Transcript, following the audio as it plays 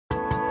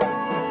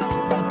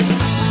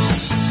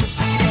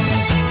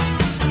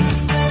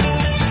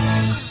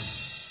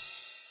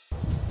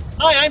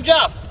Hi, I'm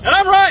Jeff. And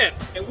I'm Ryan.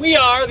 And we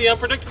are the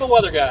Unpredictable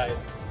Weather Guys.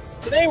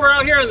 Today we're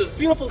out here on this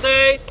beautiful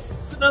day,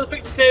 sitting on the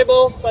picnic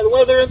table by the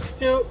Weather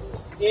Institute,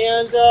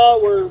 and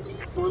we're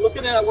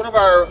looking at one of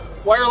our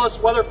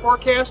wireless weather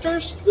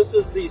forecasters. This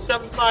is the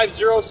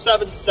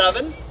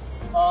 75077.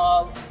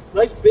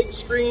 Nice big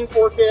screen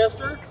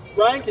forecaster.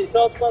 Ryan, can you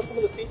tell us about some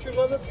of the features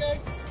on this guy?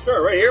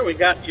 Sure, right here we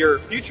got your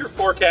future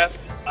forecast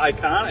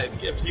icon. It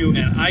gives you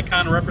an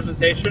icon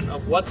representation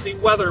of what the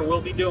weather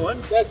will be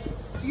doing. That's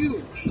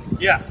huge.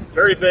 Yeah,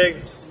 very big.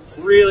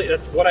 Really,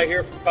 that's what I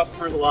hear from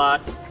customers a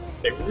lot.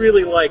 They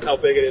really like how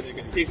big it is. You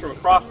can see from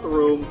across the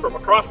room, from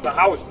across the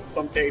house in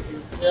some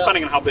cases,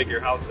 depending on how big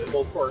your house is.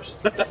 Well, of course.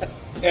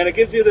 And it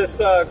gives you this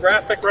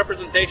graphic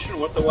representation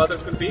of what the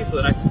weather's going to be for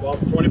the next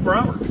 12 to 24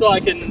 hours. So I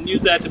can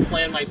use that to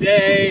plan my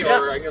day,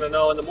 or I'm going to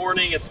know in the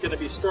morning it's going to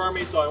be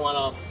stormy, so I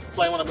want to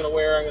plan what I'm going to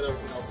wear. I'm going to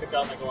pick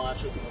out my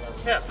galoshes and whatever.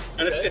 Yeah,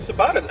 and it's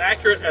about as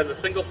accurate as a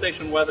single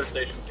station weather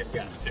station can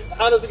get.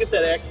 How does it get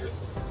that accurate?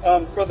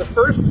 For the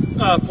first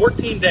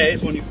 14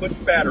 days, when you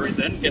put batteries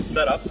in, get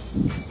set up,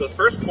 the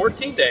first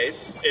 14 days,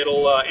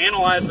 it'll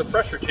analyze the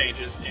pressure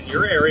changes in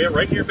your area,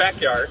 right in your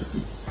backyard,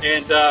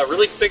 and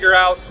really figure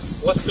out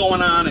what's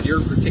going on in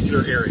your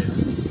particular area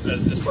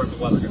as far as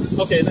the weather goes.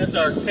 Okay, that's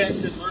our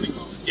patented learning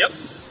mode. Yep.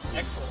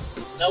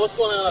 Excellent. Now what's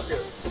going on up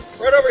here?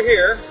 Right over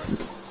here,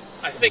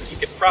 I think you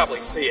can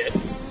probably see it,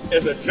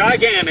 is a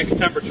gigantic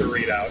temperature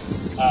readout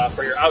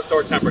for your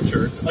outdoor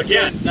temperature.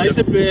 Again, nice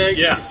and big.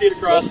 Yeah. You can see it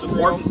across the room.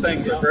 Important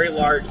things are very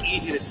large,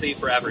 easy to see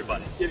for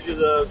everybody. Gives you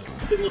the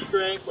signal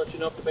strength, lets you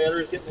know if the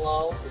battery's getting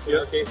low, which in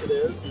our case it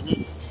is.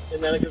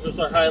 And then it gives us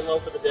our high and low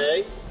for the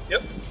day.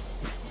 Yep.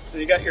 So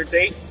you got your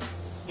date,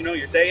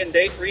 your day and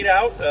date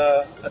readout.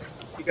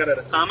 You got an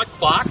atomic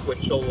clock,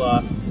 which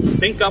will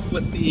sync up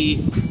with the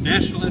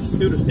National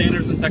Institute of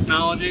Standards and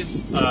Technologies.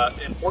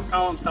 In Fort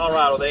Collins,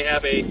 Colorado, they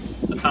have a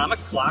atomic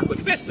clock,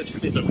 which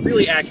basically is a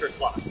really accurate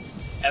clock.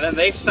 And then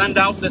they send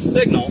out this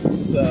signal,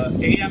 this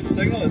AM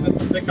signal, that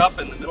will pick up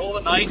in the middle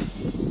of the night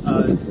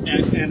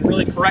and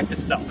really correct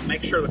itself.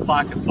 Make sure the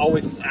clock is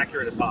always as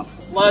accurate as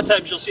possible. A lot of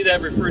times you'll see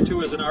that referred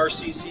to as an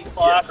RCC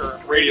clock,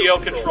 or radio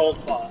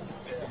controlled clock.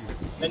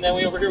 And then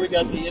over here we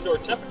got the indoor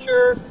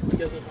temperature,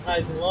 gives us the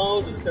highs and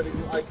lows, and it's got these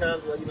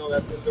icons to let you know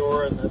that's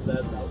indoor and that's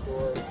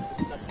outdoor.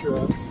 Temperature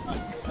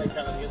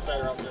icon on the inside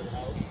or outside of the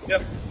house.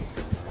 Yep.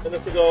 And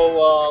this will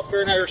go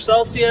Fahrenheit or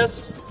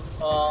Celsius.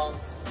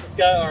 It's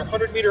got our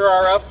 100-meter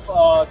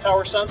RF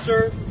tower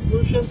sensor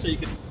solution, so you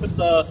can put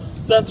the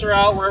sensor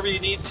out wherever you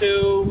need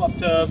to, up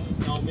to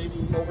maybe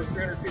over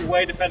 300 feet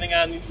away, depending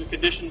on the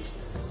conditions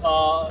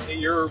at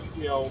your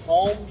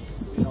home.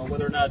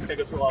 Whether or not it's going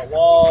to go through a lot of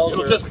walls.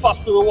 It'll just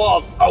bust through the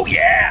walls. Oh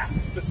yeah,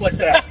 just like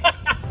that.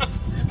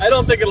 I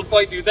don't think it'll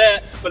quite do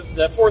that, but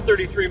the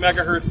 433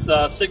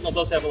 megahertz signal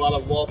does have a lot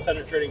of wall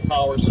penetrating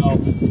power, so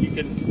you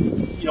can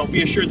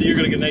be assured that you're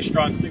going to get a nice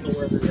strong signal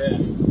wherever you're at.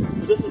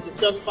 So this is the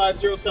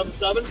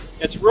 75077.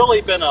 It's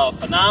really been a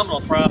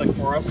phenomenal product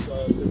for us.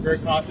 It's been very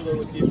popular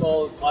with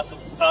people. Lots of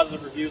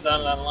positive reviews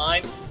on it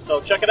online.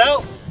 So check it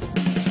out.